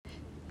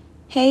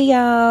Hey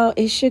y'all,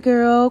 it's your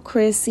girl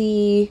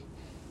Chrissy,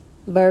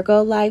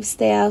 Virgo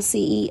Lifestyle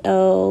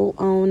CEO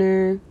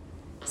owner.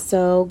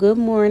 So good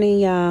morning,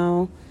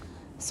 y'all.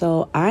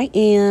 So I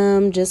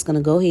am just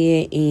gonna go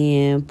ahead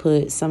and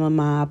put some of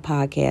my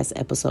podcast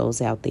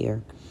episodes out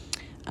there.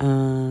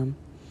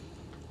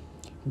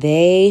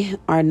 They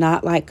are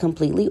not like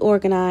completely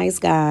organized,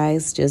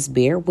 guys. Just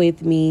bear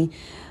with me.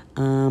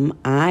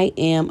 I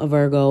am a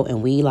Virgo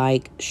and we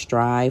like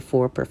strive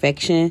for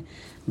perfection,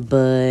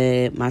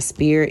 but my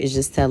spirit is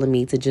just telling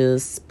me to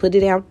just put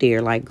it out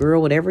there. Like,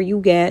 girl, whatever you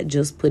got,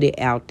 just put it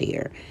out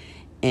there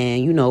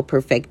and,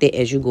 perfect it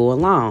as you go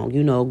along,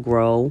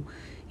 grow,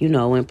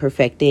 and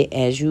perfect it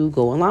as you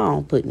go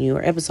along, putting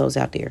your episodes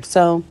out there.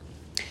 So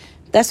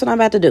that's what I'm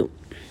about to do.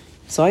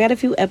 So I got a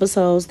few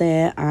episodes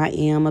that I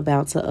am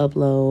about to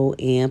upload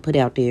and put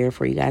out there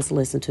for you guys to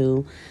listen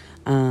to.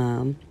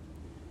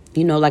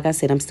 Like I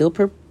said, I'm still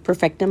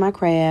perfecting my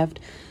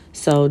craft.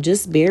 So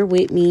just bear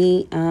with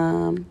me,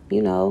 and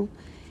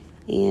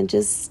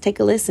just take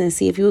a listen and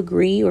see if you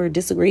agree or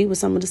disagree with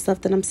some of the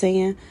stuff that I'm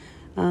saying.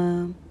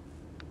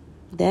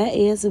 That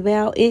is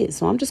about it.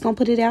 So I'm just going to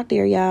put it out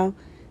there, y'all.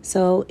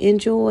 So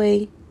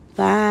enjoy.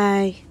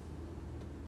 Bye.